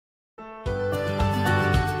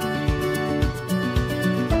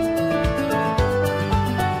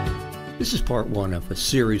This is part one of a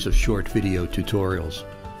series of short video tutorials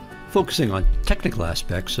focusing on technical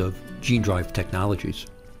aspects of gene drive technologies.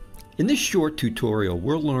 In this short tutorial,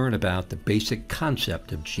 we'll learn about the basic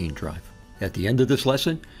concept of gene drive. At the end of this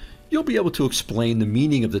lesson, you'll be able to explain the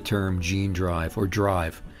meaning of the term gene drive or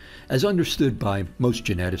drive as understood by most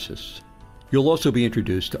geneticists. You'll also be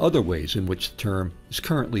introduced to other ways in which the term is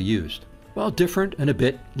currently used. While different and a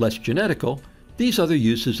bit less genetical, these other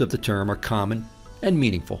uses of the term are common and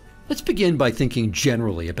meaningful. Let's begin by thinking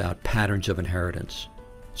generally about patterns of inheritance.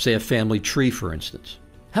 Say a family tree, for instance.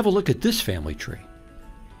 Have a look at this family tree.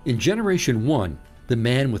 In generation 1, the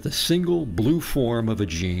man with a single blue form of a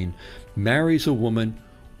gene marries a woman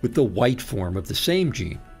with the white form of the same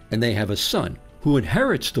gene, and they have a son who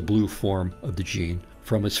inherits the blue form of the gene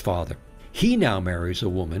from his father. He now marries a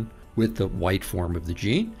woman with the white form of the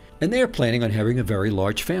gene, and they are planning on having a very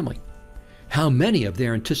large family. How many of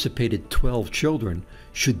their anticipated 12 children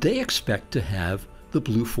should they expect to have the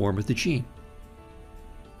blue form of the gene?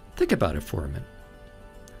 Think about it for a minute.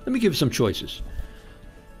 Let me give you some choices.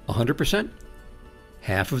 100%?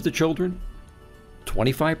 Half of the children?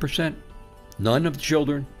 25%? None of the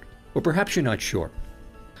children? Or perhaps you're not sure.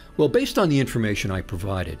 Well, based on the information I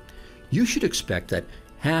provided, you should expect that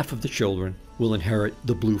half of the children will inherit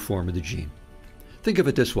the blue form of the gene. Think of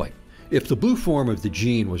it this way. If the blue form of the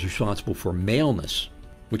gene was responsible for maleness,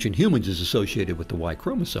 which in humans is associated with the Y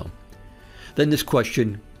chromosome, then this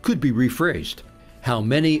question could be rephrased. How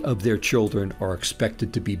many of their children are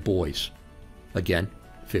expected to be boys? Again,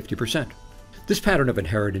 50%. This pattern of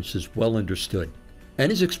inheritance is well understood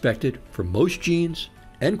and is expected for most genes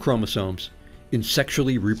and chromosomes in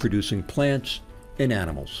sexually reproducing plants and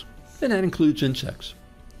animals, and that includes insects.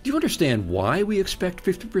 Do you understand why we expect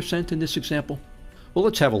 50% in this example? Well,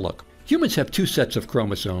 let's have a look. Humans have two sets of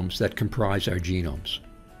chromosomes that comprise our genomes.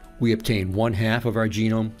 We obtain one half of our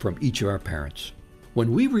genome from each of our parents.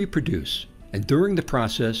 When we reproduce, and during the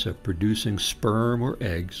process of producing sperm or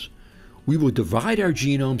eggs, we will divide our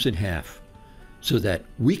genomes in half so that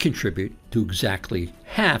we contribute to exactly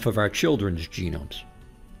half of our children's genomes.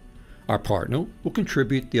 Our partner will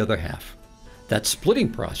contribute the other half. That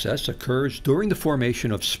splitting process occurs during the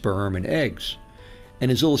formation of sperm and eggs and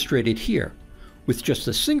is illustrated here with just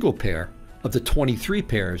a single pair of the 23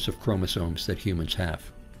 pairs of chromosomes that humans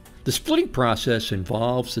have. The splitting process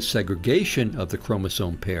involves the segregation of the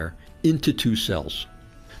chromosome pair into two cells.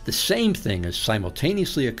 The same thing is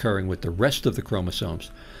simultaneously occurring with the rest of the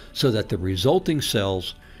chromosomes so that the resulting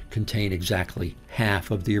cells contain exactly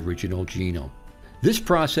half of the original genome. This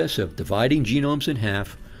process of dividing genomes in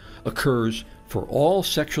half occurs for all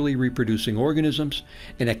sexually reproducing organisms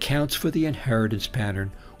and accounts for the inheritance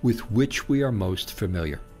pattern with which we are most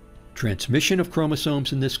familiar. Transmission of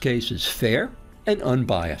chromosomes in this case is fair and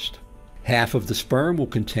unbiased. Half of the sperm will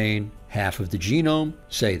contain half of the genome,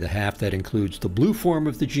 say the half that includes the blue form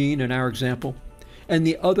of the gene in our example, and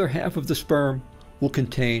the other half of the sperm will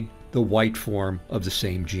contain the white form of the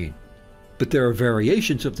same gene. But there are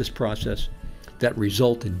variations of this process that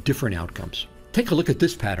result in different outcomes. Take a look at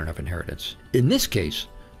this pattern of inheritance. In this case,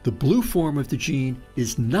 the blue form of the gene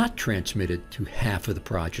is not transmitted to half of the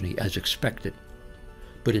progeny as expected,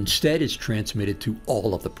 but instead is transmitted to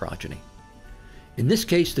all of the progeny. In this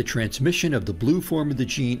case, the transmission of the blue form of the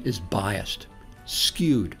gene is biased,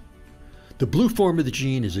 skewed. The blue form of the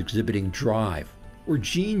gene is exhibiting drive, or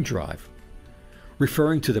gene drive,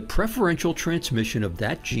 referring to the preferential transmission of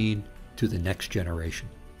that gene to the next generation.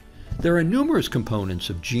 There are numerous components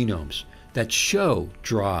of genomes that show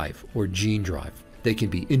drive or gene drive. They can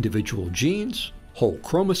be individual genes, whole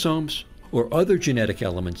chromosomes, or other genetic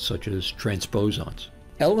elements such as transposons.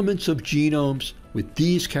 Elements of genomes with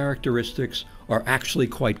these characteristics are actually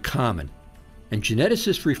quite common, and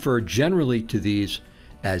geneticists refer generally to these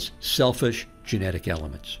as selfish genetic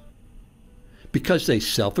elements, because they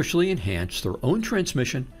selfishly enhance their own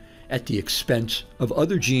transmission at the expense of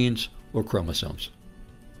other genes or chromosomes.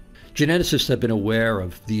 Geneticists have been aware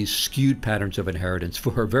of these skewed patterns of inheritance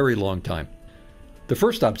for a very long time. The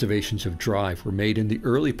first observations of drive were made in the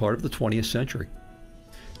early part of the 20th century.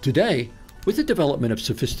 Today, with the development of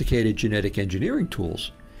sophisticated genetic engineering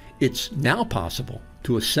tools, it's now possible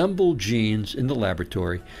to assemble genes in the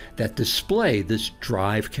laboratory that display this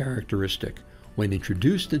drive characteristic when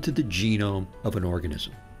introduced into the genome of an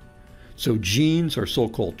organism. So genes, or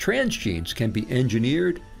so-called transgenes, can be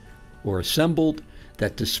engineered or assembled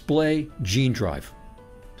that display gene drive.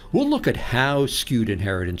 We'll look at how skewed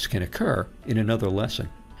inheritance can occur in another lesson,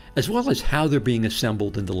 as well as how they're being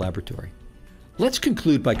assembled in the laboratory. Let's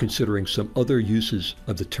conclude by considering some other uses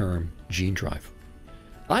of the term gene drive.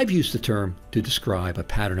 I've used the term to describe a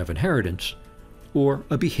pattern of inheritance or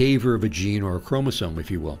a behavior of a gene or a chromosome,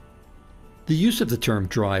 if you will. The use of the term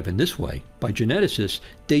drive in this way by geneticists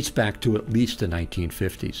dates back to at least the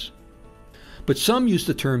 1950s. But some use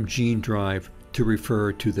the term gene drive to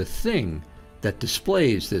refer to the thing that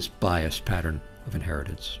displays this biased pattern of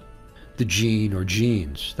inheritance. The gene or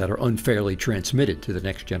genes that are unfairly transmitted to the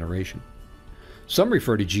next generation. Some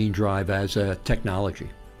refer to gene drive as a technology.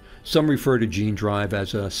 Some refer to gene drive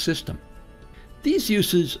as a system. These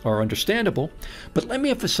uses are understandable, but let me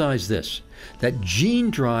emphasize this, that gene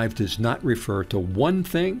drive does not refer to one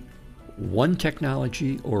thing, one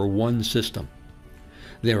technology, or one system.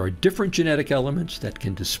 There are different genetic elements that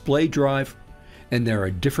can display drive, and there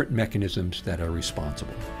are different mechanisms that are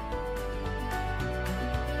responsible.